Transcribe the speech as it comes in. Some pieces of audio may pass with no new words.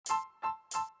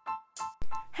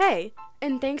Hey,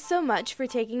 and thanks so much for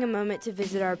taking a moment to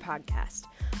visit our podcast.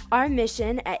 Our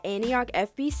mission at Antioch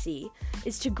FBC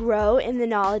is to grow in the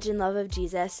knowledge and love of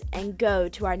Jesus and go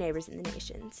to our neighbors in the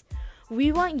nations.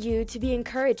 We want you to be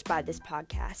encouraged by this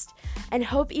podcast and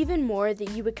hope even more that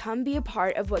you would come be a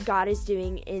part of what God is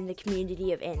doing in the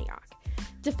community of Antioch.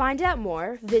 To find out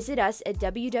more, visit us at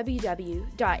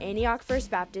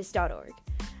www.antiochfirstbaptist.org.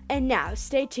 And now,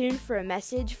 stay tuned for a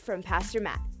message from Pastor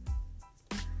Matt.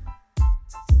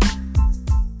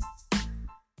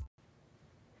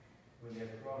 When they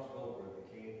had crossed over, they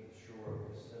came to the shore of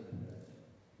Gethsemane,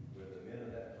 where the men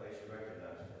of that place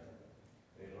recognized him.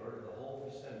 They alerted the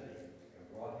whole vicinity and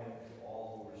brought him to all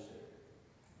who were sick.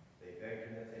 They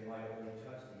begged him that they might only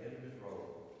touch the end of his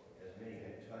robe, as many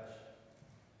had touched,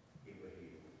 he would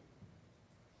heal.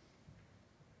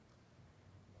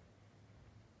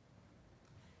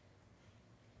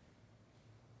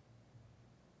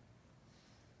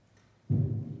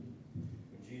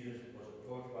 When Jesus was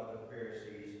approached by the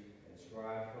Pharisees and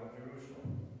scribes from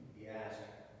Jerusalem, he asked,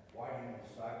 "Why do you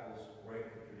disciples break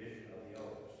the tradition of the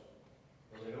elders?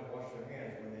 For they don't wash their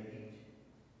hands when they eat."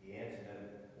 He answered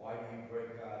them, "Why do you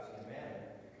break God's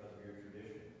commandment because of your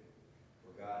tradition?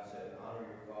 For God said, 'Honor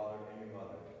your father and your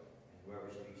mother,' and whoever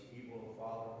speaks evil of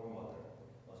father or mother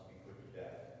must be put to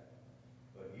death.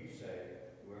 But you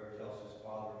say, 'Whoever tells his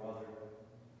father or mother,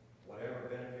 whatever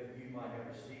benefit you might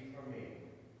have received from me,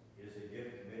 it is a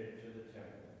gift committed to the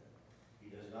temple.' He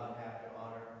does not have to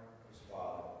honor his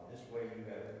father. In this way you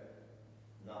have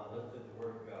not lifted the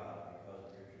word of God because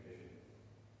of your tradition.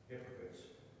 Hypocrites,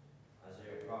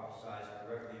 Isaiah prophesied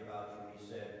correctly about you when he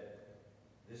said,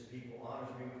 'This people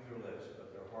honors me with their lips, but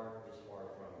their heart is far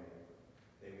from me.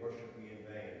 They worship me in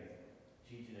vain,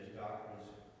 teaching as doctrines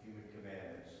human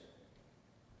commandments.'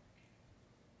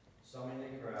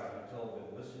 Summoning the crowd, he told them,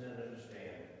 'Listen and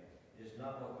understand. It is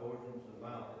not what goes into the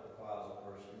mouth that defiles a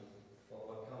person, but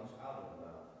what comes out of the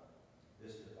mouth.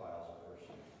 This defiles a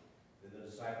person.' Then the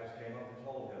disciples came up and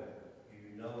told him, 'Do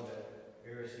you know that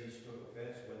Pharisees took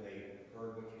offense when they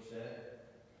heard what you said?'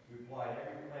 He replied,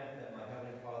 'Every plant that my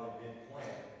heavenly Father did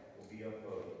plant will be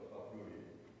uprooted.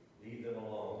 Leave them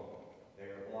alone. They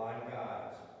are blind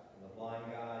guides, and the blind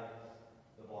guide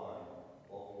the blind.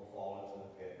 Both will fall into the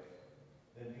pit.'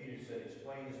 Then Peter said,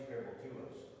 'Explain this parable to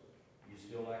us.' 'Do you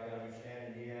still lack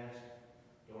understanding?' he asked.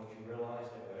 'Don't you realize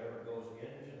that whatever goes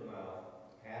into the mouth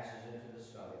passes into the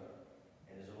stomach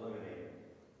and is eliminated?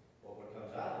 But what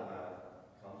comes out of the mouth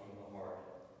comes from the heart,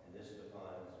 and this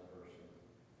defines a person.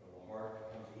 From the heart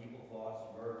comes evil thoughts,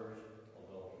 murders,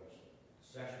 adulteries,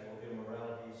 sexual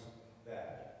immoralities,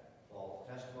 theft, false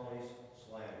testimonies,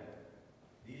 slander.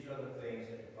 These are the things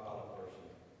that defile a person.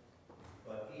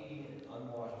 But eating with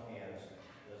unwashed hands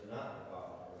does not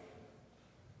defile a person.'"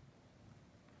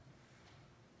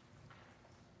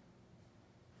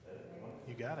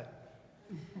 You got it.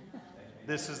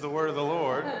 This is the word of the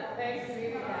Lord. Thanks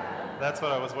be to God. That's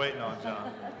what I was waiting on,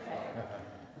 John.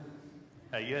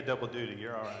 Hey, you had double duty.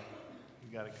 You're all right.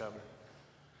 You got it covered.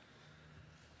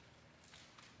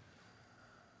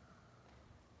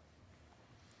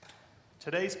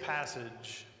 Today's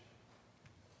passage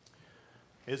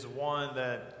is one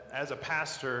that, as a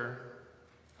pastor,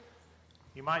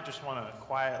 you might just want to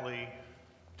quietly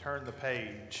turn the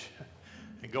page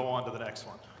and go on to the next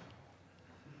one.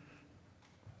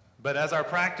 But as our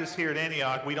practice here at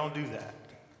Antioch, we don't do that.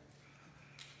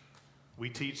 We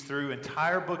teach through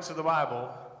entire books of the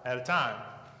Bible at a time,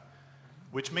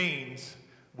 which means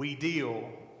we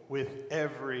deal with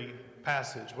every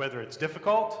passage, whether it's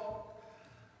difficult,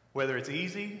 whether it's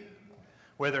easy,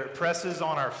 whether it presses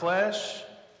on our flesh.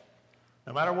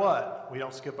 No matter what, we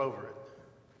don't skip over it.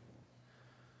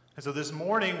 And so this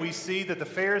morning we see that the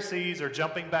Pharisees are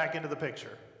jumping back into the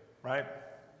picture, right?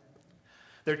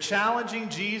 They're challenging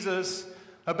Jesus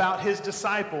about his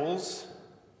disciples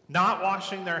not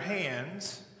washing their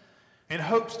hands in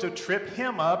hopes to trip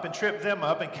him up and trip them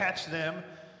up and catch them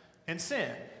in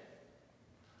sin.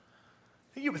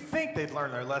 You would think they'd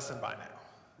learn their lesson by now,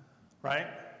 right?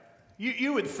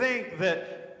 You would think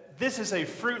that this is a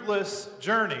fruitless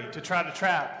journey to try to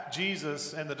trap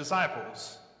Jesus and the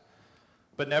disciples.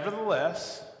 But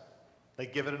nevertheless, they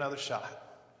give it another shot.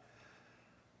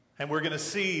 And we're going to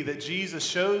see that Jesus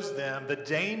shows them the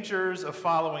dangers of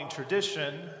following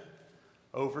tradition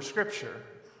over Scripture.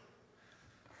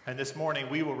 And this morning,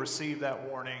 we will receive that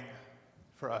warning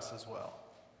for us as well.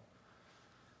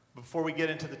 Before we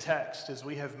get into the text, as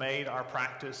we have made our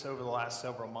practice over the last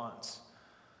several months,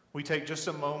 we take just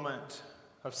a moment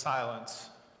of silence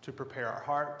to prepare our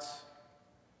hearts,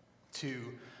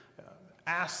 to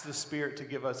ask the Spirit to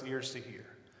give us ears to hear.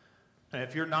 And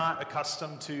if you're not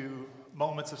accustomed to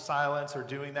moments of silence or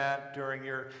doing that during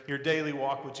your daily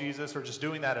walk with Jesus or just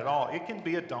doing that at all, it can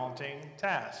be a daunting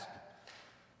task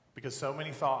because so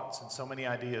many thoughts and so many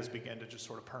ideas begin to just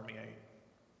sort of permeate.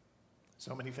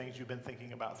 So many things you've been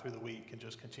thinking about through the week can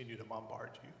just continue to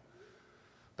bombard you.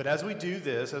 But as we do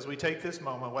this, as we take this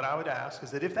moment, what I would ask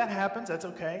is that if that happens, that's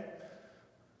okay.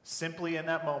 Simply in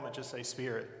that moment, just say,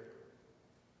 Spirit,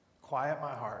 quiet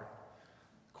my heart,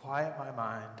 quiet my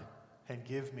mind, and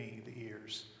give me the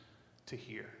ears to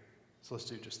hear. So let's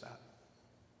do just that.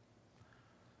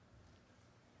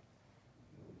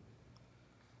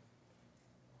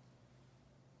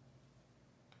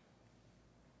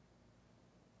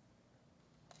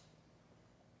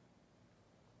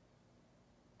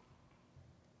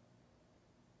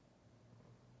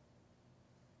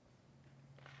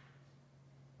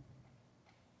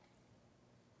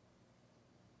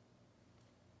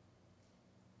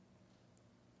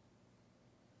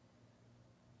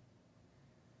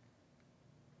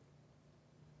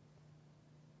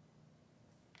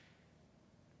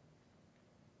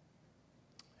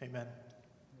 Amen.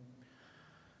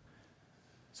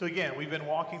 So again, we've been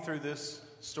walking through this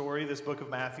story, this book of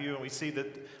Matthew, and we see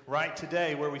that right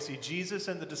today where we see Jesus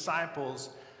and the disciples,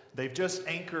 they've just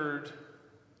anchored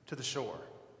to the shore.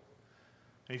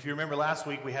 And if you remember last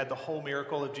week, we had the whole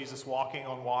miracle of Jesus walking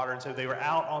on water, and so they were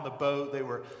out on the boat. They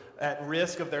were at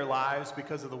risk of their lives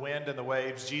because of the wind and the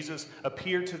waves. Jesus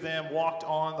appeared to them, walked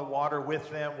on the water with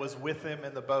them, was with them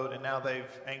in the boat, and now they've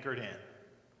anchored in.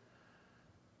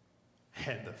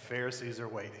 And the Pharisees are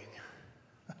waiting.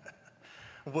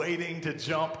 Waiting to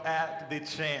jump at the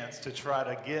chance to try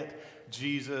to get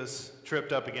Jesus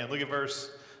tripped up again. Look at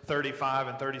verse 35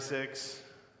 and 36.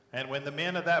 And when the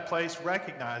men of that place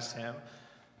recognized him,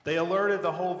 they alerted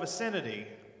the whole vicinity,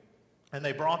 and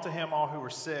they brought to him all who were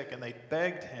sick, and they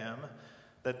begged him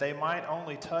that they might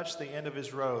only touch the end of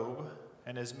his robe,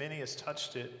 and as many as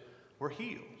touched it were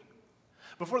healed.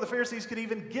 Before the Pharisees could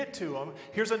even get to him,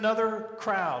 here's another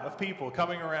crowd of people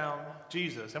coming around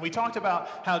Jesus. And we talked about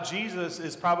how Jesus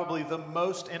is probably the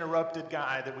most interrupted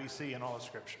guy that we see in all of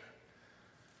Scripture.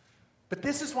 But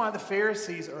this is why the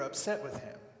Pharisees are upset with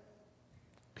him.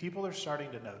 People are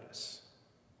starting to notice.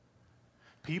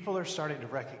 People are starting to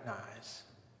recognize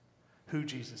who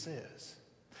Jesus is.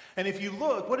 And if you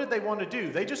look, what did they want to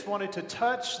do? They just wanted to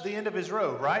touch the end of his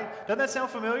robe, right? Doesn't that sound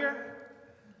familiar?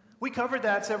 We covered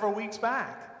that several weeks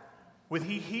back. When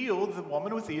he healed the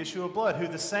woman with the issue of blood, who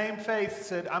the same faith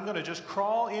said, I'm going to just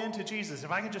crawl into Jesus.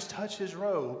 If I can just touch his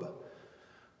robe,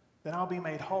 then I'll be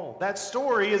made whole. That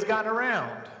story has gotten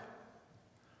around.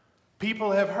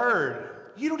 People have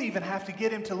heard, you don't even have to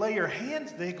get him to lay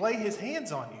his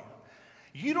hands on you.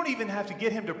 You don't even have to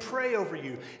get him to pray over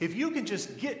you. If you can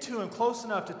just get to him close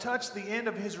enough to touch the end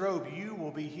of his robe, you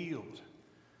will be healed.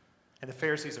 And the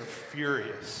Pharisees are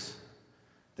furious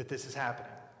that this is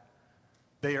happening.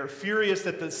 They are furious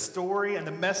that the story and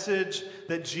the message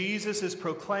that Jesus is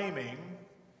proclaiming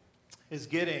is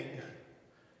getting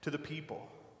to the people.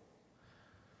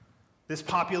 This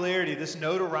popularity, this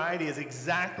notoriety is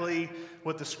exactly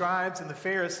what the scribes and the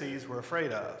Pharisees were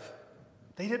afraid of.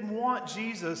 They didn't want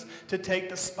Jesus to take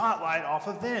the spotlight off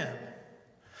of them.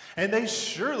 And they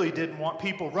surely didn't want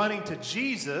people running to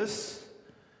Jesus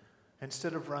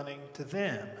instead of running to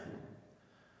them.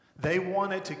 They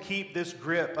wanted to keep this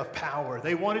grip of power.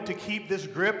 They wanted to keep this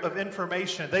grip of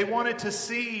information. They wanted to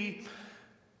see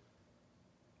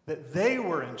that they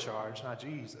were in charge, not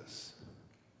Jesus.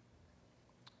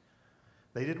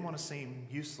 They didn't want to seem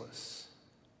useless.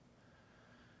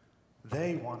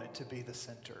 They wanted to be the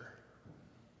center.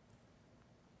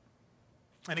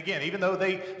 And again, even though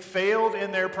they failed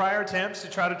in their prior attempts to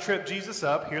try to trip Jesus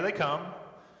up, here they come,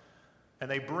 and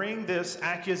they bring this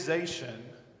accusation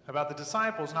about the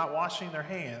disciples not washing their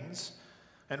hands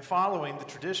and following the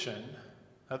tradition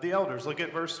of the elders. Look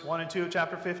at verse 1 and 2 of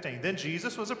chapter 15. Then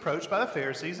Jesus was approached by the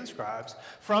Pharisees and scribes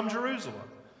from Jerusalem,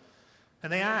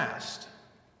 and they asked,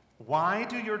 why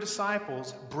do your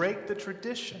disciples break the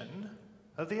tradition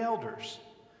of the elders?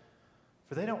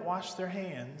 For they don't wash their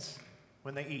hands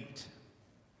when they eat.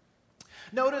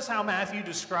 Notice how Matthew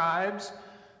describes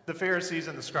the Pharisees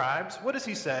and the scribes. What does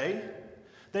he say?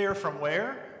 They are from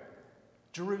where?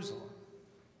 Jerusalem.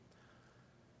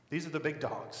 These are the big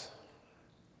dogs.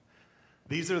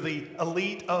 These are the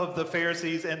elite of the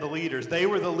Pharisees and the leaders. They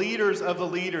were the leaders of the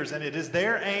leaders, and it is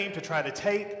their aim to try to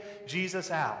take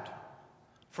Jesus out.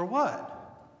 For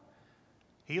what?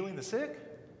 Healing the sick?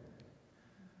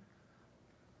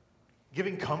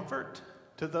 Giving comfort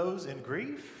to those in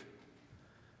grief?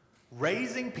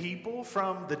 Raising people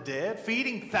from the dead?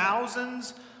 Feeding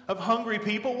thousands of hungry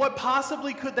people. What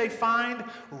possibly could they find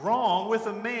wrong with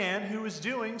a man who was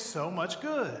doing so much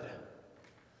good?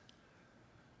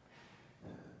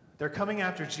 They're coming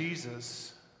after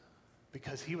Jesus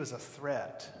because he was a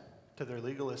threat to their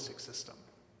legalistic system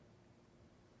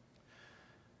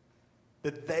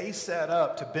that they set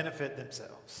up to benefit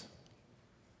themselves.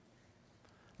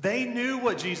 They knew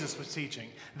what Jesus was teaching.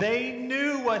 They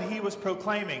knew what he was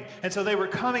proclaiming. And so they were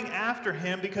coming after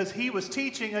him because he was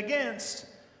teaching against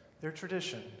their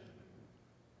tradition.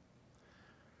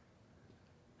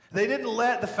 They didn't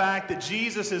let the fact that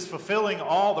Jesus is fulfilling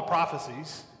all the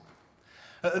prophecies.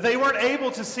 They weren't able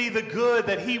to see the good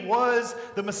that he was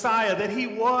the Messiah, that he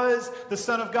was the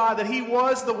Son of God, that he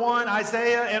was the one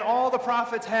Isaiah and all the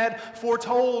prophets had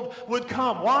foretold would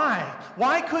come. Why?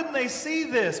 Why couldn't they see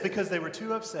this? Because they were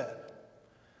too upset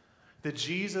that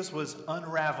Jesus was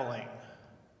unraveling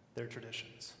their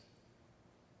traditions.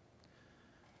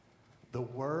 The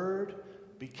Word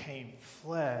became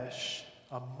flesh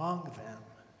among them,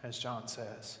 as John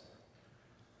says.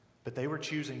 But they were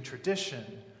choosing tradition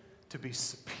to be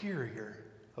superior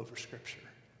over Scripture.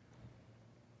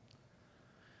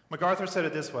 MacArthur said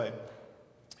it this way.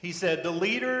 He said, the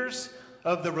leaders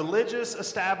of the religious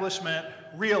establishment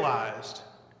realized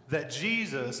that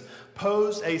Jesus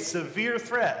posed a severe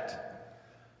threat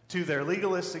to their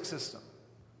legalistic system.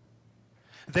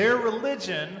 Their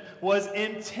religion was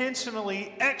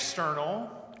intentionally external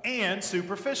and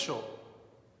superficial.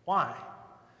 Why?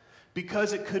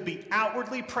 Because it could be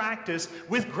outwardly practiced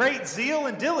with great zeal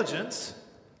and diligence,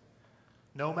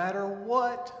 no matter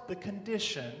what the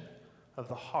condition of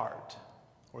the heart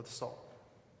or the soul.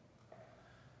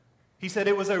 He said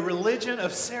it was a religion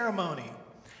of ceremony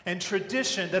and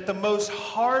tradition that the most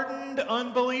hardened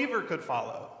unbeliever could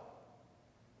follow.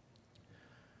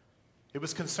 It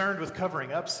was concerned with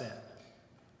covering up sin,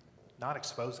 not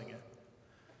exposing it,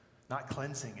 not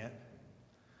cleansing it,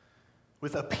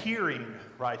 with appearing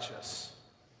righteous,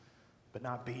 but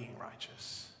not being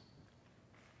righteous.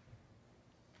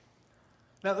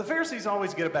 Now, the Pharisees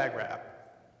always get a bad rap,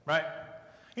 right?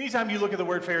 Anytime you look at the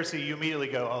word Pharisee, you immediately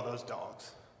go, oh, those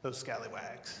dogs, those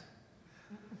scallywags.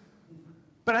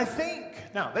 But I think,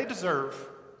 now, they deserve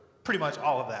pretty much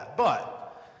all of that.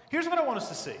 But here's what I want us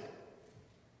to see.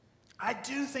 I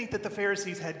do think that the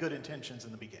Pharisees had good intentions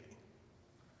in the beginning.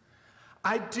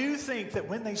 I do think that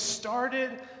when they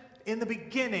started in the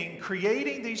beginning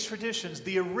creating these traditions,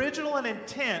 the original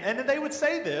intent, and they would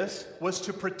say this, was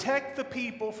to protect the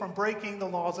people from breaking the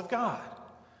laws of God.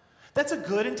 That's a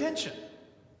good intention.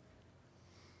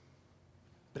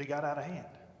 But it got out of hand.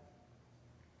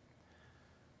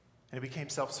 And it became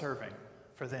self-serving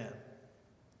for them.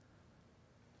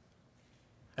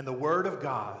 And the Word of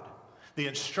God, the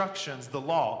instructions, the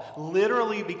law,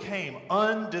 literally became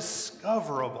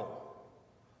undiscoverable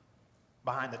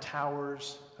behind the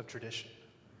towers of tradition.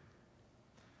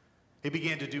 It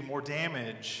began to do more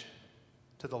damage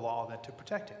to the law than to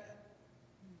protecting it.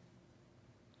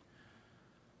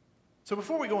 So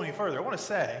before we go any further, I want to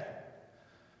say,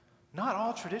 not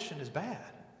all tradition is bad.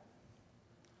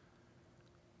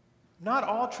 Not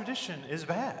all tradition is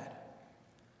bad,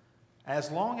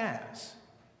 as long as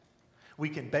we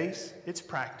can base its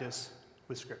practice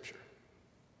with Scripture.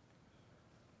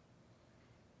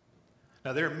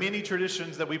 Now, there are many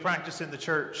traditions that we practice in the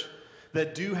church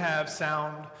that do have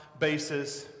sound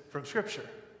basis from Scripture.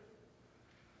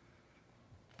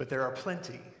 But there are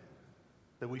plenty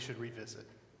that we should revisit.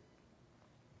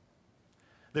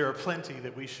 There are plenty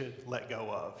that we should let go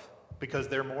of because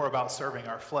they're more about serving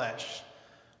our flesh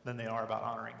than they are about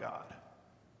honoring God.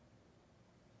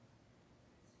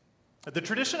 The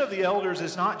tradition of the elders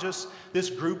is not just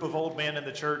this group of old men in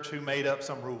the church who made up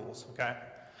some rules, okay?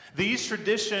 These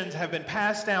traditions have been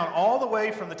passed down all the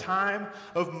way from the time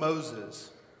of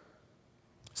Moses.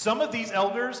 Some of these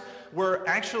elders were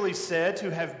actually said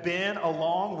to have been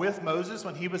along with Moses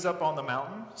when he was up on the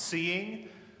mountain, seeing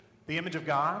the image of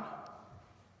God.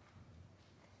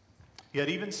 Yet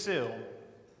even still,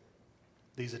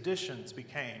 these additions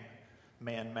became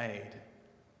man-made.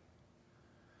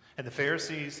 And the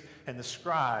Pharisees and the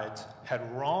scribes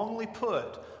had wrongly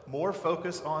put more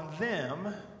focus on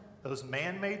them, those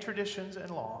man-made traditions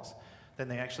and laws, than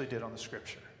they actually did on the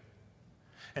Scripture.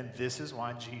 And this is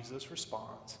why Jesus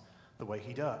responds the way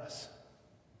he does.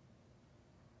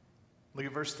 Look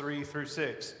at verse 3 through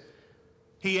 6.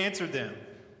 He answered them.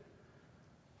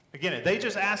 Again, they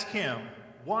just asked him,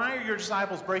 why are your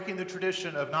disciples breaking the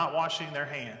tradition of not washing their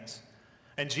hands?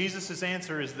 And Jesus'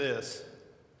 answer is this: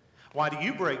 why do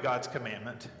you break God's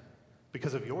commandment?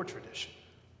 Because of your tradition.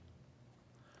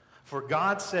 For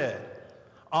God said,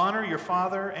 honor your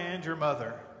father and your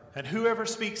mother, and whoever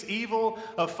speaks evil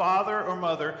of father or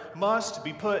mother must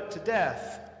be put to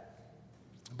death.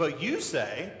 But you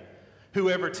say,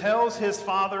 whoever tells his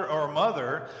father or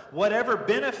mother, whatever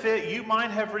benefit you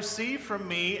might have received from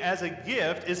me as a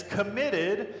gift is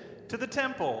committed to the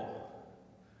temple.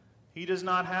 He does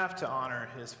not have to honor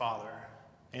his father.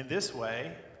 In this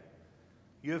way,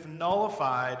 you have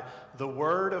nullified the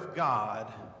word of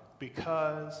God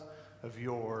because of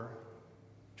your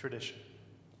tradition.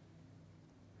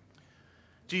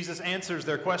 Jesus answers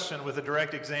their question with a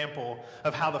direct example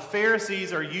of how the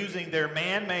Pharisees are using their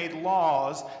man-made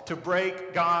laws to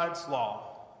break God's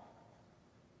law.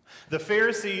 The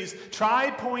Pharisees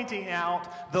tried pointing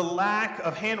out the lack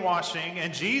of hand washing,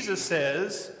 and Jesus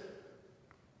says,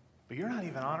 but you're not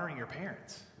even honoring your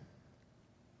parents.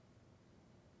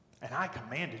 And I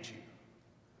commanded you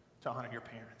to honor your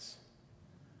parents.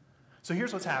 So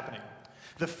here's what's happening.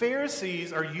 The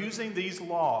Pharisees are using these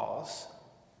laws.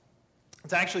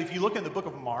 It's actually, if you look in the book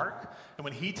of Mark, and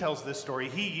when he tells this story,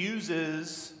 he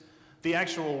uses the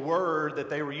actual word that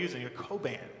they were using, a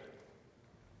koban.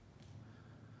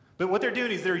 But what they're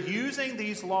doing is they're using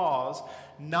these laws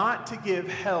not to give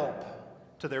help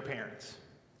to their parents.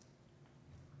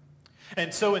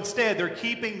 And so instead, they're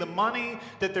keeping the money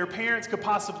that their parents could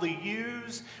possibly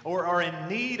use or are in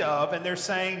need of, and they're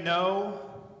saying, no,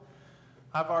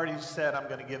 I've already said I'm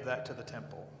going to give that to the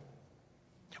temple.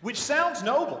 Which sounds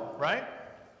noble, right?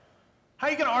 How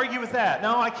are you going to argue with that?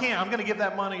 No, I can't. I'm going to give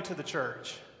that money to the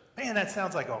church. Man, that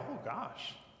sounds like, oh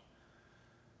gosh.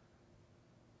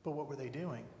 But what were they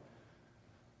doing?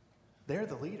 They're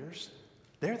the leaders.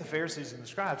 They're the Pharisees and the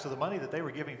scribes. So the money that they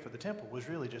were giving for the temple was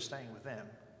really just staying with them.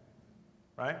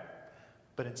 Right?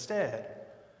 But instead,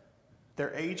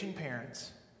 their aging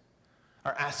parents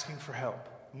are asking for help,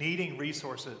 needing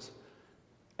resources.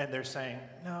 And they're saying,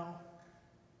 no,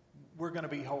 we're going to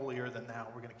be holier than thou.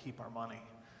 We're going to keep our money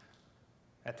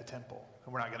at the temple.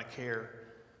 And we're not going to care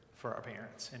for our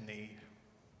parents in need.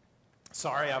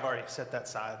 Sorry, I've already set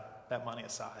that money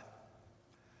aside.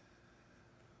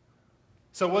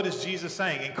 So what is Jesus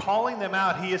saying? In calling them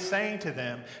out, he is saying to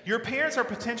them, your parents are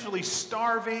potentially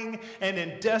starving and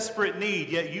in desperate need,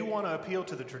 yet you want to appeal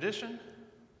to the tradition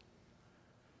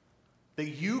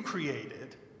that you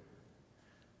created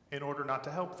in order not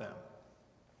to help them.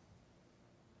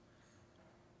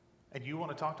 And you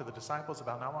want to talk to the disciples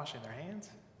about not washing their hands?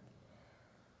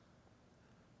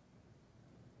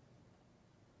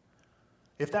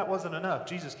 If that wasn't enough,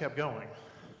 Jesus kept going.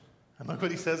 And look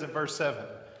what he says in verse 7.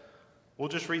 We'll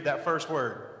just read that first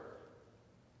word.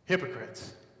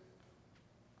 Hypocrites.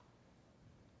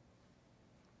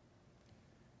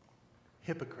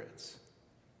 Hypocrites.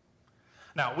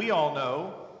 Now, we all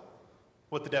know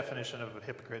what the definition of a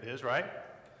hypocrite is, right?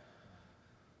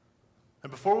 And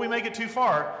before we make it too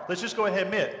far, let's just go ahead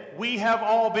and admit, we have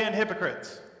all been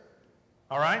hypocrites.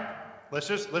 All right?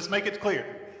 Let's make it clear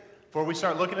before we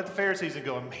start looking at the Pharisees and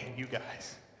going, man, you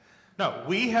guys. No,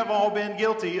 we have all been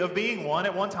guilty of being one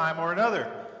at one time or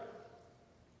another.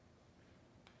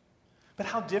 But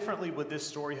how differently would this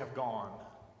story have gone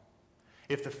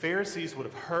if the Pharisees would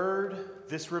have heard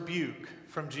this rebuke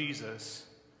from Jesus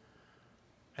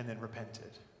and then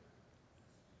repented?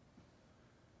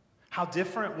 How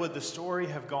different would the story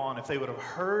have gone if they would have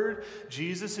heard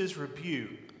Jesus'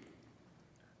 rebuke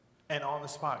and on the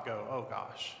spot go, oh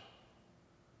gosh,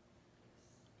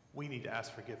 we need to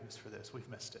ask forgiveness for this. We've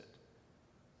missed it.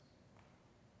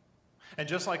 And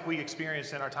just like we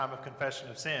experienced in our time of confession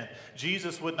of sin,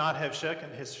 Jesus would not have shaken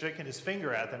his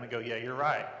finger at them and go, yeah, you're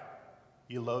right.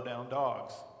 You low down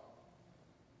dogs.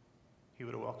 He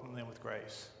would have welcomed them with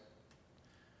grace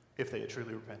if they had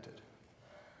truly repented.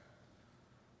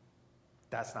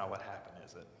 That's not what happened,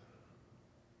 is it?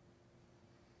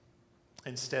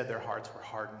 Instead, their hearts were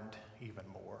hardened even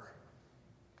more.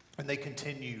 And they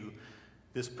continue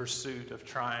this pursuit of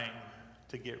trying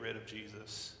to get rid of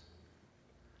Jesus.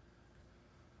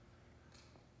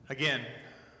 Again,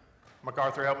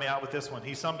 MacArthur helped me out with this one.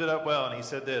 He summed it up well, and he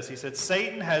said this. He said,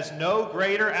 Satan has no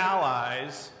greater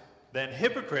allies than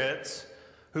hypocrites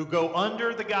who go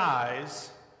under the guise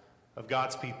of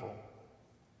God's people.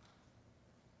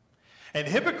 And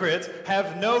hypocrites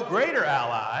have no greater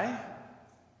ally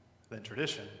than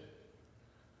tradition.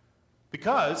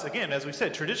 Because, again, as we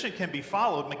said, tradition can be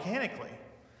followed mechanically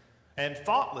and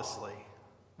thoughtlessly,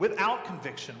 without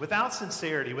conviction, without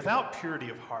sincerity, without purity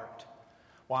of heart.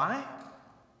 Why?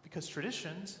 Because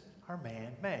traditions are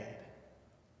man-made.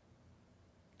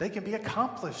 They can be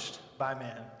accomplished by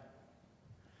men.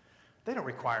 They don't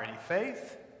require any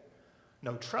faith,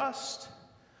 no trust,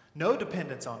 no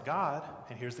dependence on God.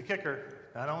 And here's the kicker,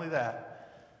 not only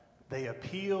that, They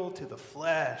appeal to the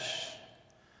flesh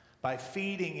by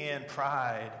feeding in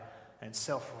pride and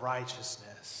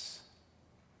self-righteousness.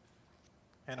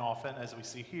 And often, as we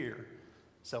see here,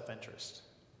 self-interest.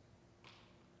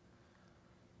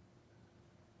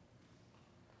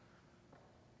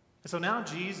 And so now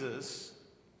Jesus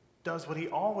does what he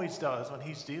always does when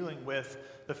he's dealing with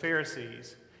the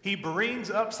Pharisees. He brings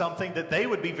up something that they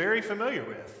would be very familiar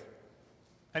with.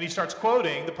 And he starts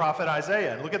quoting the prophet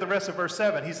Isaiah. And look at the rest of verse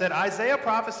 7. He said, Isaiah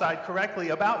prophesied correctly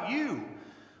about you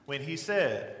when he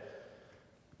said,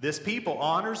 this people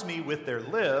honors me with their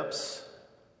lips,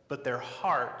 but their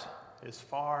heart is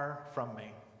far from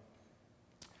me.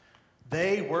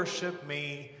 They worship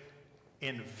me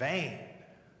in vain,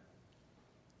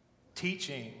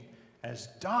 teaching as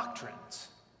doctrines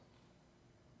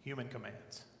human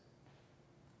commands.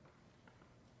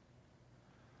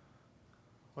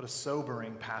 What a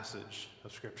sobering passage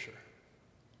of Scripture.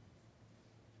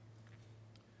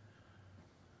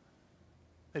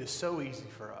 It is so easy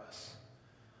for us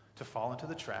to fall into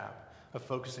the trap of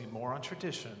focusing more on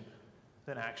tradition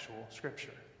than actual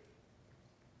Scripture.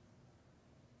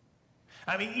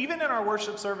 I mean, even in our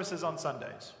worship services on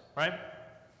Sundays, right?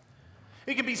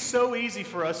 It can be so easy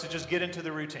for us to just get into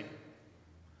the routine.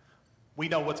 We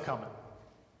know what's coming.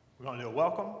 We're going to do a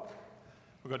welcome.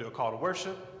 We're going to do a call to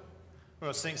worship. We're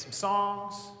going to sing some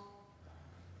songs.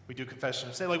 We do confession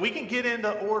of sin. Like, we can get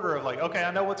into order of like, okay,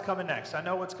 I know what's coming next. I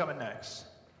know what's coming next.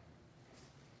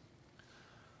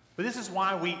 But this is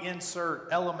why we insert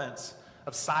elements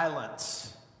of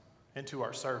silence into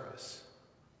our service.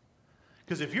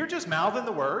 Because if you're just mouthing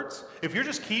the words, if you're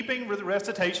just keeping the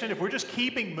recitation, if we're just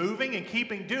keeping moving and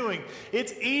keeping doing,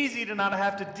 it's easy to not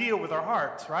have to deal with our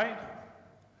hearts, right?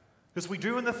 Because we're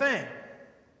doing the thing.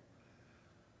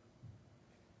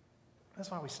 That's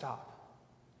why we stop.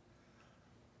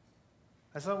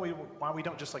 That's why we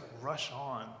don't just like rush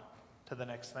on to the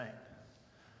next thing.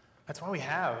 That's why we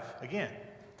have, again,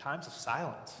 times of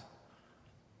silence.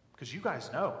 Because you guys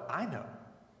know, I know.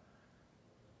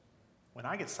 When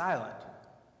I get silent,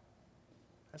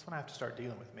 that's when I have to start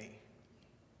dealing with me.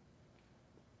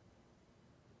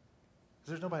 Because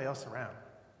there's nobody else around.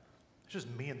 It's just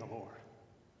me and the Lord.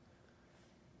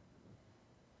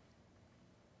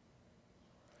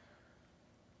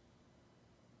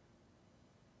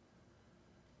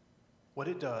 What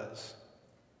it does,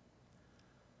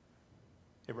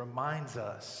 it reminds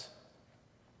us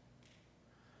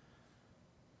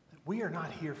that we are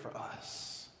not here for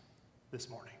us this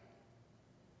morning.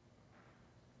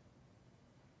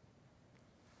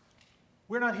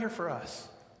 We're not here for us.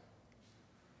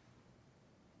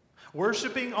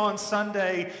 Worshiping on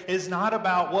Sunday is not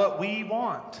about what we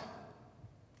want.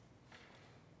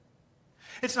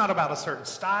 It's not about a certain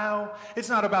style. It's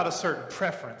not about a certain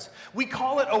preference. We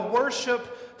call it a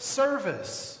worship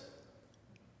service.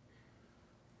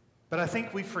 But I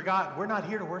think we've forgotten we're not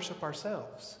here to worship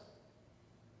ourselves.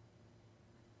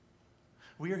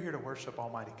 We are here to worship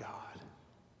Almighty God.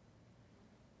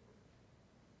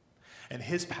 And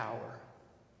His power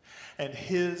and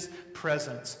His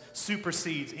presence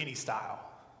supersedes any style.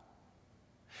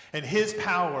 And His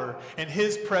power and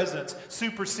His presence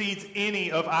supersedes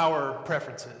any of our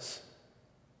preferences.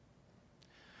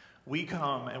 We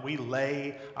come and we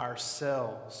lay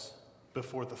ourselves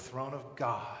before the throne of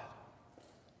God.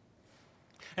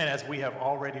 And as we have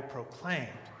already proclaimed,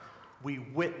 we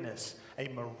witness a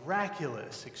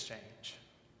miraculous exchange.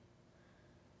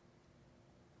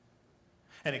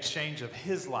 An exchange of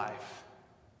His life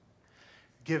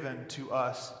given to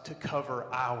us to cover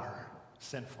our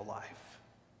sinful life.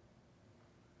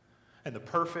 And the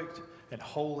perfect and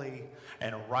holy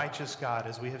and righteous God,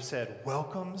 as we have said,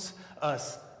 welcomes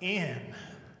us in.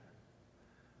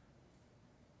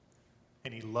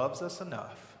 And He loves us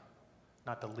enough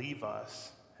not to leave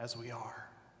us as we are.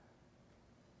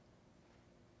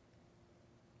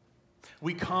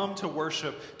 We come to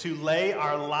worship to lay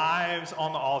our lives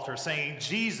on the altar, saying,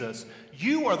 Jesus,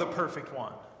 you are the perfect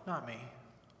one, not me.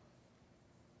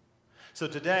 So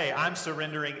today, I'm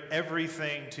surrendering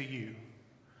everything to you,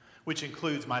 which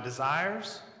includes my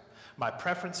desires, my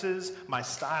preferences, my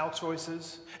style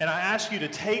choices. And I ask you to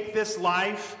take this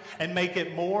life and make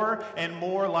it more and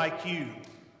more like you.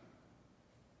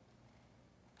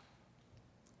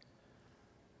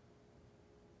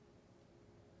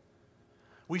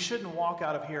 We shouldn't walk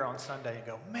out of here on Sunday and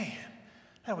go, man,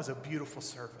 that was a beautiful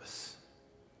service.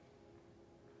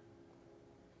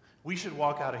 We should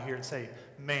walk out of here and say,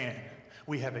 man,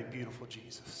 we have a beautiful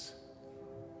Jesus.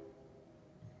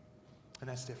 And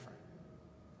that's different.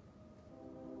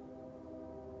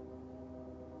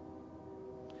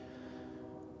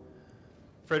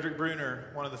 Frederick Bruner,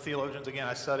 one of the theologians, again,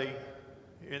 I study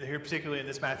here, particularly in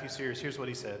this Matthew series, here's what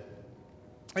he said.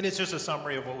 And it's just a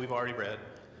summary of what we've already read.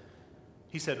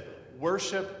 He said,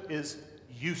 worship is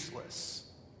useless.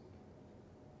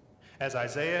 As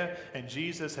Isaiah and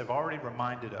Jesus have already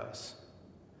reminded us,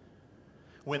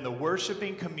 when the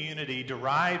worshiping community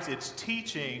derives its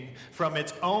teaching from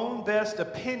its own best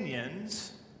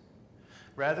opinions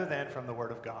rather than from the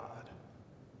Word of God.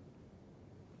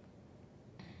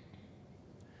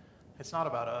 It's not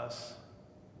about us.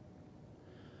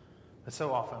 But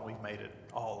so often we've made it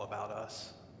all about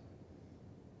us.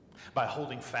 By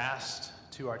holding fast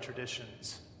to our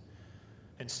traditions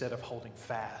instead of holding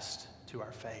fast to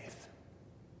our faith.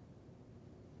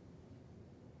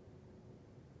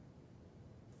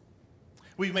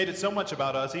 We've made it so much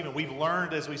about us, even we've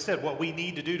learned, as we said, what we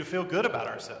need to do to feel good about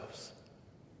ourselves.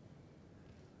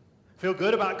 Feel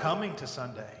good about coming to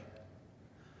Sunday.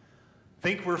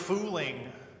 Think we're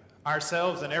fooling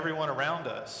ourselves and everyone around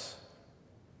us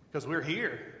because we're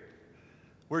here.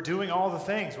 We're doing all the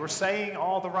things. We're saying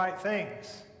all the right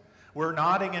things. We're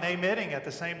nodding and amening at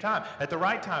the same time, at the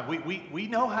right time. We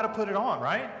know how to put it on,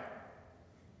 right?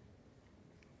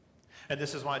 And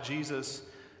this is why Jesus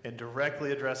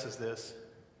directly addresses this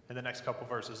in the next couple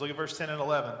verses. Look at verse 10 and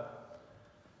 11.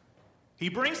 He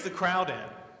brings the crowd in,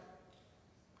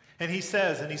 and he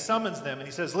says, and he summons them, and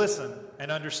he says, listen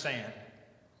and understand.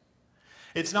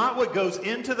 It's not what goes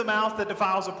into the mouth that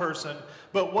defiles a person,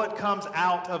 but what comes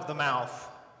out of the mouth.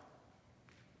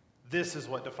 This is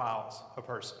what defiles a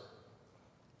person.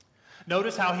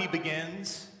 Notice how he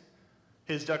begins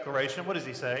his declaration. What does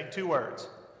he say? 2 words.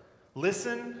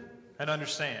 Listen and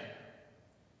understand.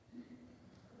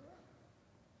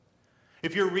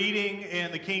 If you're reading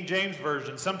in the King James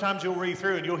Version, sometimes you'll read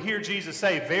through and you'll hear Jesus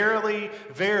say, verily,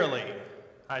 verily,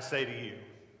 I say to you.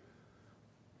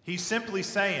 He's simply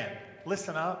saying,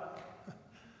 listen up.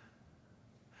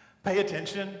 Pay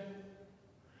attention.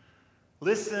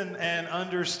 Listen and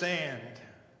understand.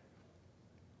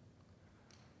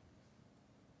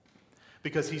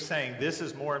 Because he's saying this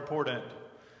is more important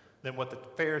than what the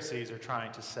Pharisees are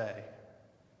trying to say.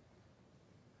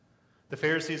 The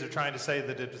Pharisees are trying to say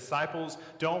that the disciples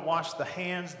don't wash the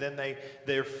hands, then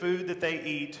their food that they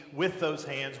eat with those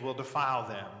hands will defile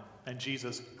them. And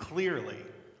Jesus clearly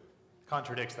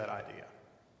contradicts that idea.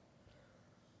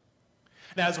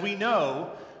 Now, as we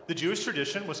know, the Jewish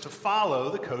tradition was to follow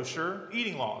the kosher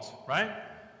eating laws, right?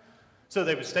 So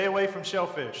they would stay away from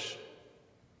shellfish.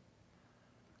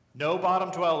 No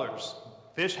bottom dwellers.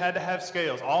 Fish had to have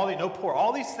scales. No pork.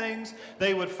 All these things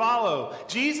they would follow.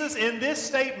 Jesus, in this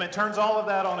statement, turns all of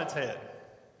that on its head.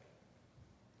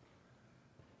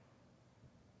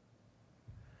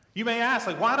 You may ask,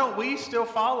 why don't we still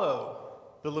follow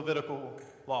the Levitical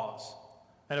laws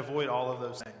and avoid all of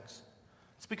those things?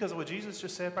 It's because of what Jesus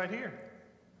just said right here.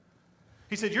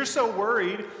 He said, you're so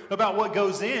worried about what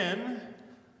goes in.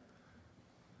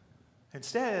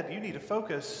 Instead, you need to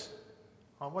focus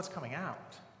on what's coming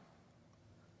out.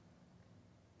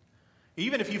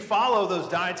 Even if you follow those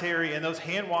dietary and those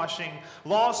hand-washing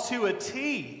laws to a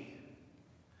T,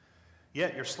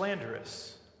 yet you're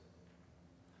slanderous.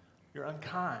 You're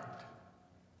unkind.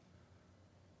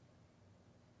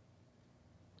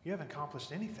 You haven't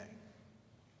accomplished anything.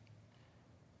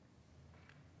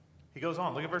 He goes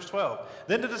on, look at verse 12.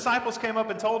 Then the disciples came up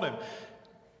and told him,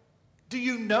 do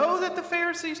you know that the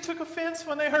Pharisees took offense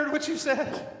when they heard what you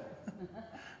said?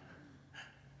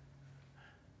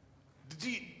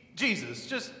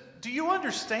 Jesus, do you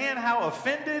understand how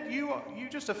offended you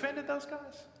just offended those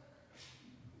guys?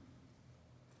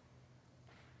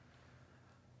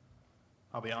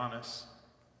 I'll be honest.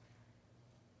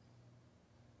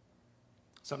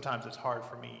 Sometimes it's hard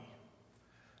for me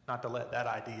not to let that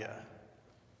idea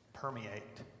permeate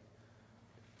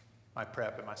my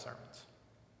prep and my sermons.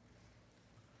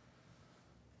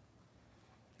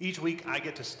 Each week I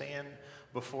get to stand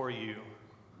before you.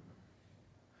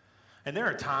 And there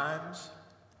are times,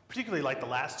 particularly like the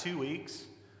last 2 weeks,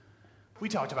 we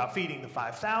talked about feeding the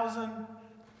 5,000.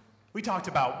 We talked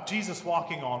about Jesus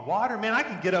walking on water. Man, I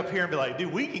can get up here and be like,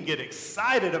 dude, we can get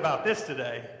excited about this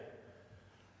today.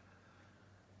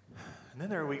 And then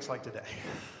there are weeks like today.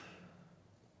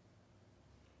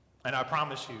 And I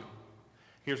promise you,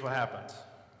 here's what happens.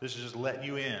 This is just letting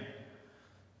you in.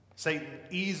 Satan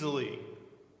easily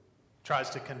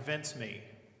tries to convince me,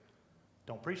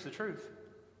 don't preach the truth.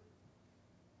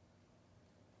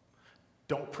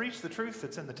 Don't preach the truth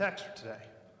that's in the text today.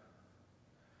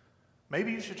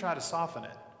 Maybe you should try to soften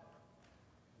it.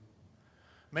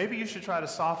 Maybe you should try to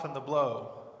soften the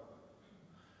blow.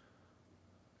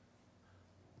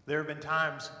 There have been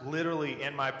times literally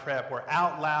in my prep where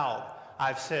out loud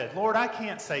I've said, Lord, I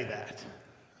can't say that.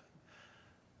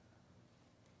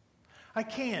 I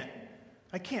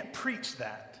can't preach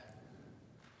that.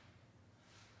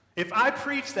 If I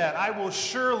preach that, I will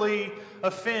surely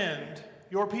offend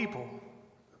your people.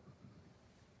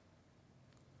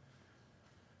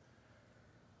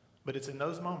 But it's in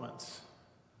those moments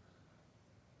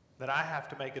that I have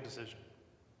to make a decision.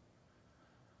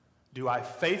 Do I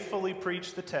faithfully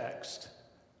preach the text,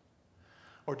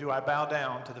 or do I bow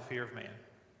down to the fear of man?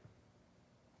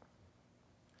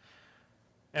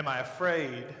 Am I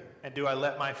afraid, and do I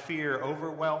let my fear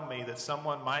overwhelm me that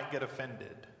someone might get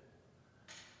offended?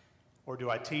 Or do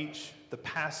I teach the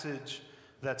passage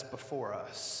that's before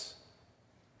us?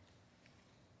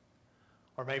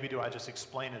 Or maybe do I just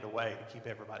explain it away to keep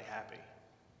everybody happy?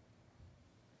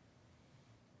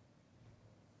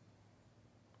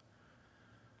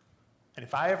 And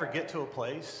if I ever get to a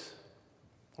place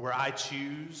where I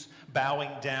choose bowing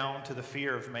down to the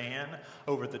fear of man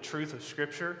over the truth of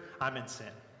Scripture, I'm in sin.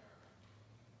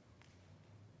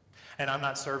 And I'm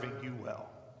not serving you well.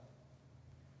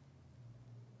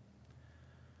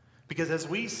 Because as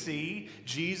we see,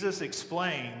 Jesus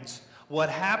explains what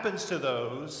happens to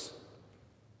those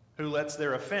who lets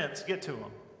their offense get to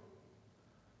them.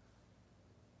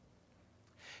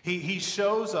 He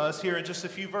shows us here in just a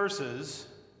few verses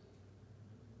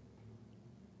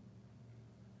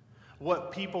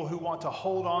what people who want to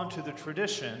hold on to the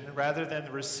tradition rather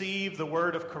than receive the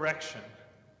word of correction,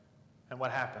 and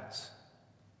what happens.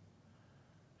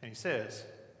 And he says,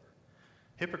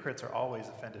 hypocrites are always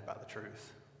offended by the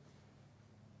truth.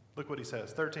 Look what he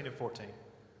says, 13 and 14.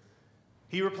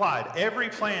 He replied, every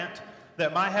plant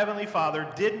that my heavenly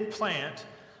Father didn't plant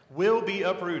will be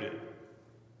uprooted.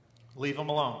 Leave them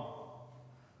alone.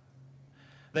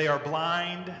 They are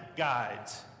blind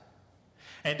guides.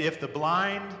 And if the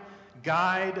blind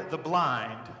guide the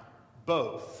blind,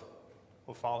 both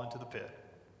will fall into the pit.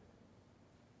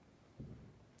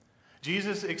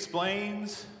 Jesus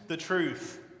explains the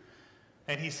truth,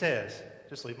 and he says,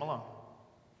 just leave them alone.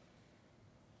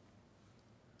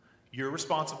 You're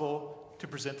responsible to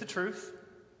present the truth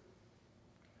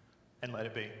and let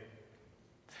it be.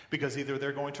 Because either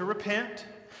they're going to repent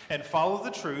and follow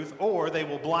the truth, or they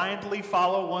will blindly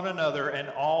follow one another and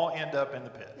all end up in the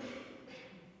pit.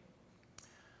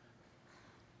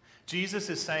 Jesus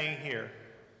is saying here,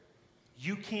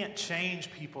 you can't change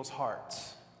people's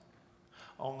hearts.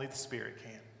 Only the Spirit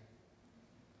can.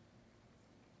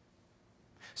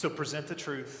 So present the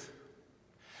truth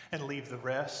and leave the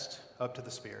rest up to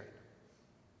the Spirit.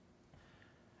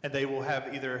 And they will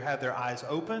either have their eyes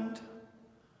opened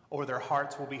or their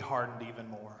hearts will be hardened even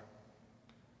more.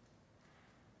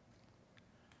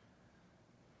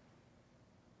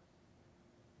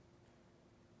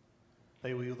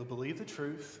 They will either believe the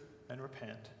truth and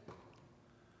repent,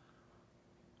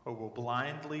 or will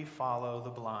blindly follow the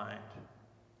blind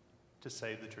to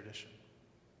save the tradition.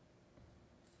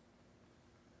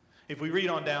 If we read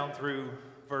on down through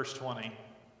verse 20,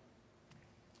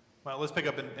 well, let's pick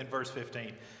up in verse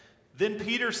 15. Then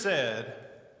Peter said,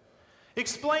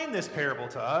 explain this parable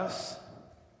to us.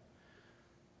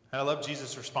 And I love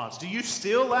Jesus' response. Do you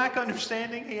still lack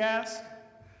understanding, he asked?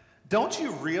 Don't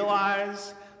you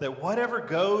realize that whatever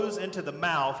goes into the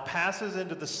mouth passes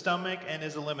into the stomach and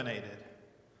is eliminated?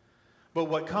 But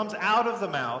what comes out of the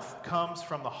mouth comes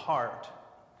from the heart,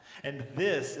 and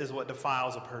this is what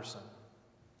defiles a person.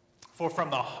 For from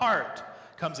the heart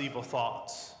comes evil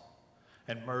thoughts,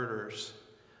 and murders,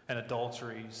 and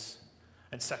adulteries,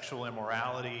 and sexual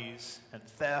immoralities, and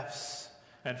thefts,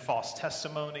 and false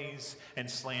testimonies, and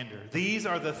slander. These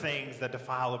are the things that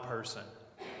defile a person.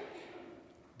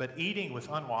 But eating with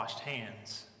unwashed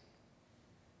hands,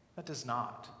 that does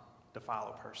not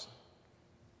defile a person.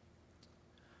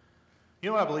 You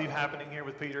know what I believe happening here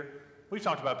with Peter? We've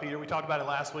talked about Peter. We talked about it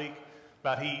last week,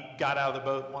 about he got out of the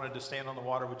boat, wanted to stand on the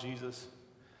water with Jesus.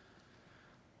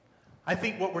 I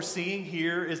think what we're seeing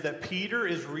here is that Peter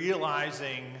is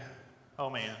realizing,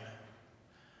 oh man,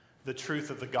 the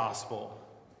truth of the gospel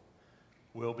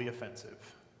will be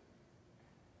offensive.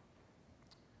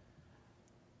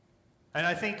 And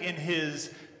I think in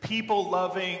his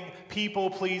people-loving,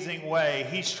 people-pleasing way,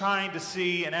 he's trying to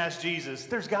see and ask Jesus,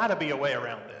 there's got to be a way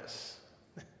around this.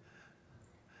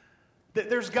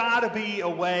 There's got to be a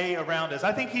way around this.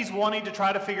 I think he's wanting to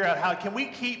try to figure out how can we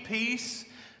keep peace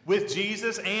with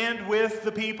Jesus and with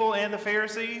the people and the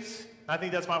Pharisees? I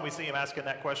think that's why we see him asking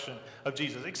that question of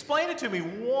Jesus. Explain it to me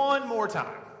one more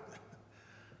time.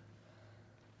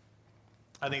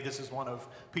 I think this is one of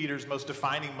Peter's most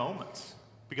defining moments,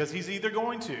 because he's either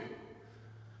going to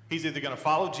He's either going to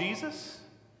follow Jesus,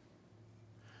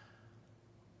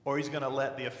 or he's going to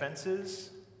let the offenses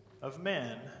of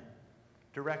men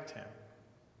direct him.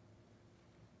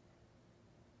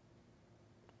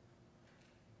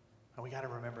 And we got to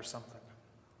remember something.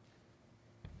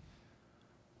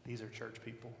 These are church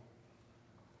people.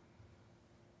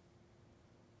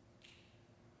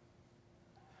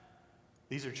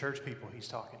 These are church people he's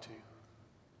talking to.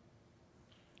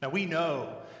 Now we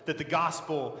know that the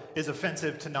gospel is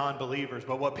offensive to non-believers,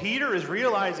 but what Peter is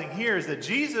realizing here is that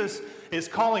Jesus is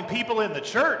calling people in the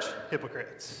church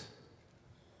hypocrites.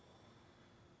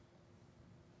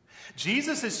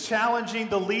 Jesus is challenging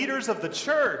the leaders of the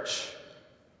church,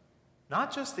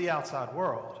 not just the outside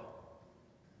world.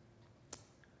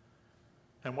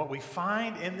 And what we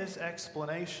find in this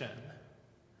explanation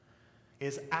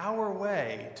is our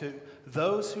way to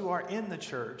those who are in the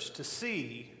church to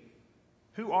see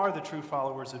who are the true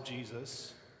followers of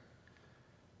Jesus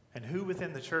and who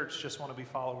within the church just want to be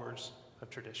followers of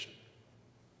tradition.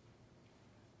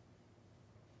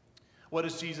 What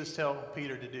does Jesus tell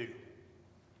Peter to do?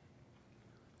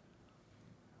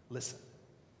 Listen.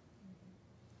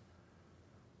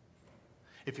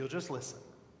 If you'll just listen.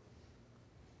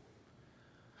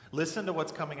 Listen to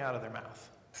what's coming out of their mouth.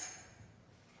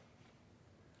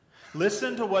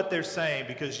 Listen to what they're saying,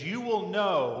 because you will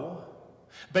know,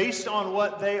 based on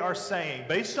what they are saying,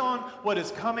 based on what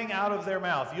is coming out of their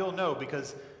mouth, you'll know,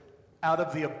 because out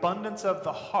of the abundance of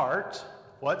the heart,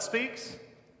 what speaks?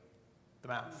 The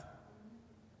mouth.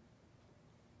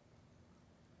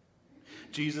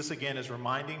 Jesus again is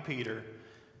reminding Peter,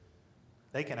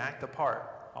 they can act the part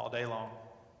all day long.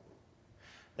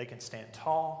 They can stand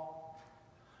tall.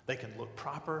 They can look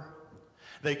proper.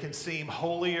 They can seem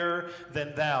holier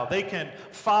than thou. They can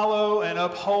follow and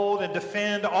uphold and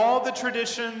defend all the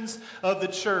traditions of the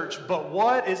church. But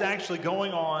what is actually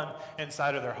going on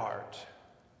inside of their heart?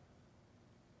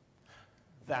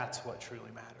 That's what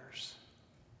truly matters.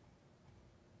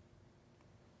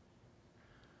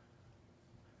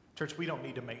 Church, we don't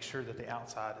need to make sure that the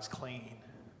outside is clean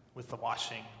with the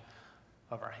washing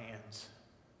of our hands.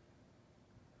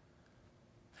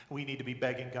 We need to be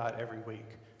begging God every week,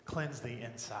 cleanse the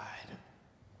inside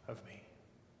of me.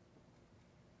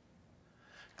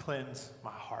 Cleanse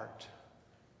my heart.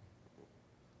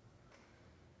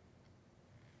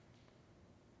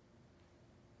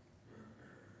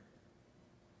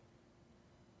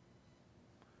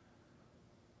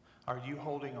 Are you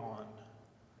holding on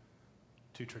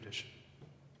to tradition?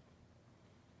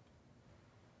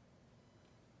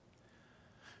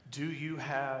 Do you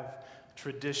have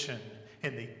tradition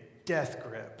in the death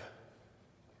grip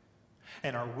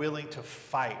and are willing to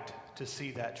fight to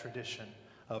see that tradition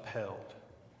upheld?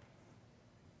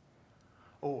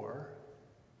 Or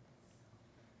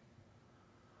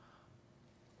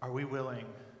are we willing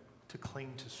to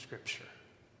cling to Scripture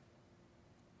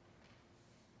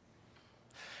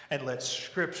and let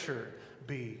Scripture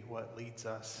be what leads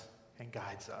us and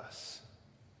guides us?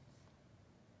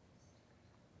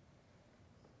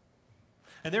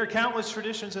 And there are countless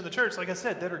traditions in the church, like I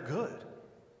said, that are good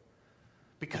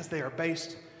because they are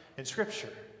based in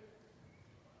Scripture.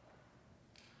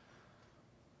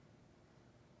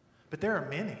 But there are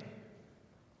many.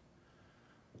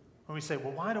 When we say,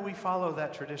 well, why do we follow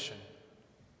that tradition?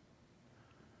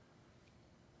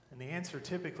 And the answer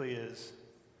typically is,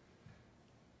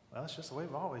 well, it's just the way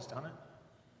we've always done it.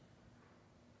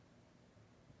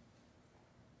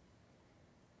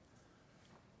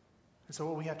 And so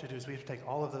what we have to do is we have to take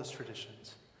all of those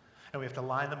traditions and we have to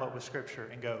line them up with Scripture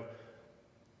and go,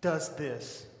 does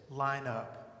this line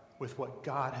up with what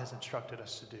God has instructed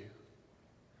us to do?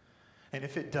 And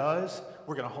if it does,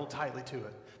 we're going to hold tightly to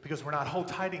it, because we're not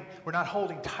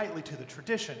holding tightly to the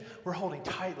tradition, we're holding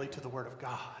tightly to the Word of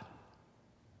God.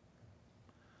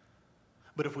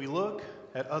 But if we look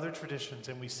at other traditions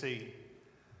and we see,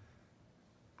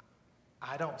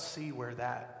 I don't see where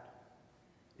that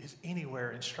is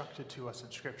anywhere instructed to us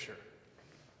in Scripture,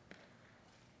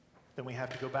 then we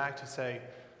have to go back to say,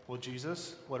 well,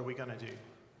 Jesus, what are we going to do?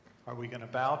 Are we going to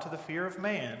bow to the fear of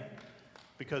man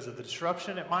because of the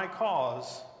disruption it might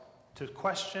cause to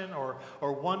question or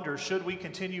wonder, should we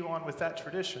continue on with that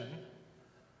tradition?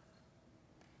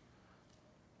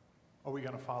 Or are we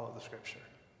going to follow the Scripture?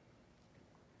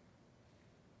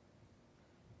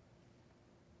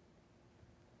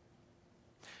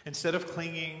 Instead of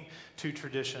clinging to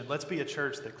tradition, let's be a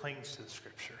church that clings to the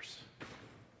Scriptures.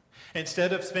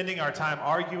 Instead of spending our time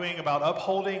arguing about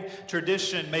upholding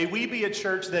tradition, may we be a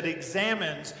church that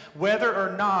examines whether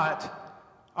or not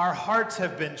our hearts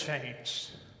have been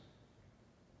changed.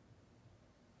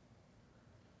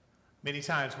 Many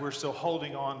times we're still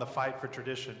holding on the fight for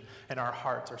tradition, and our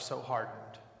hearts are so hardened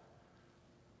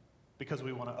because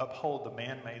we want to uphold the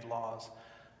man-made laws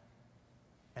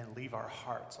and leave our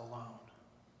hearts alone.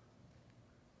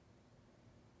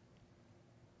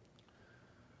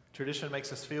 Tradition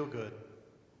makes us feel good,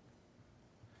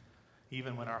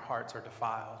 even when our hearts are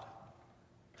defiled.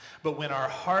 But when our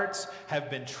hearts have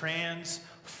been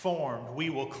transformed, we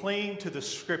will cling to the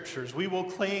Scriptures. We will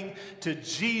cling to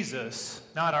Jesus,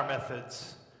 not our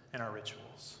methods and our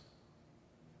rituals.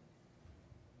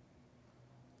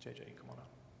 JJ, come on up.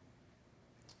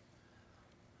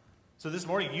 So this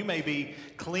morning, you may be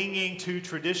clinging to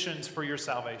traditions for your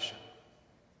salvation.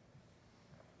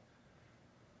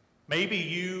 Maybe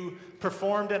you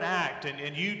performed an act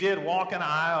and you did walk an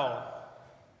aisle.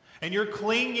 And you're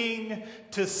clinging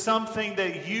to something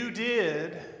that you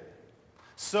did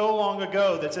so long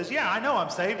ago that says, yeah, I know I'm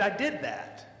saved. I did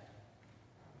that.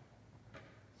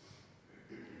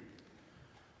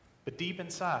 But deep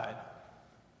inside,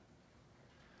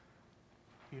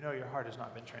 you know your heart has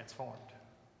not been transformed.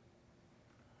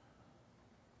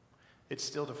 It's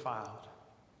still defiled.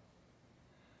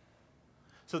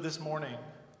 So this morning,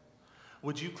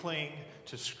 would you cling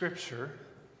to Scripture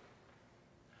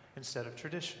instead of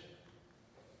tradition?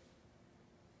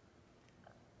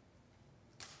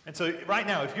 And so right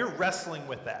now, if you're wrestling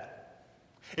with that,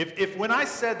 if when I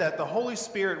said that, the Holy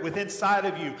Spirit within inside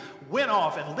of you went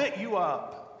off and lit you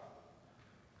up,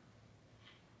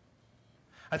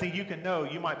 I think you can know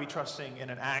you might be trusting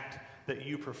in an act that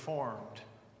you performed.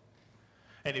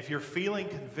 And if you're feeling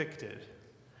convicted,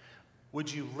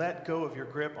 would you let go of your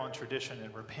grip on tradition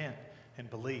and repent and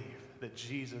believe that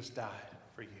Jesus died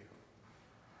for you?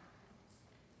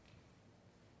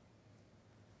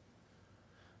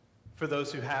 For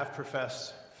those who have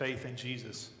professed faith in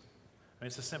Jesus, I mean,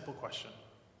 it's a simple question.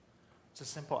 It's a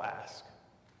simple ask.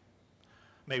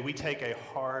 May we take a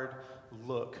hard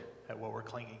look at what we're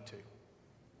clinging to.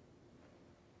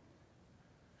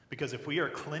 Because if we are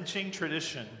clenching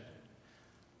tradition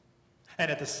and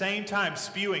at the same time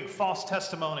spewing false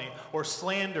testimony or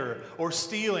slander or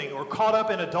stealing or caught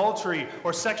up in adultery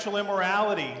or sexual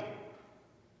immorality,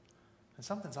 then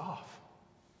something's off.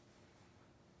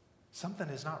 Something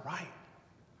is not right.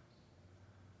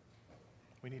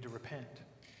 We need to repent.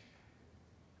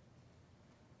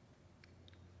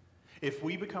 If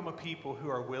we become a people who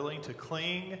are willing to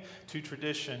cling to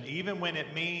tradition, even when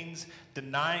it means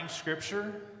denying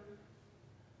Scripture,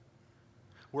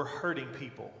 we're hurting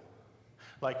people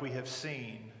like we have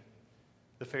seen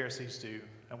the Pharisees do,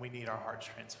 and we need our hearts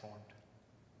transformed.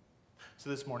 So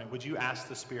this morning, would you ask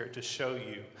the Spirit to show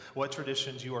you what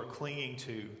traditions you are clinging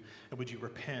to, and would you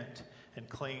repent and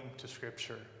cling to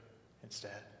Scripture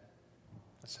instead?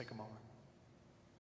 Let's take a moment.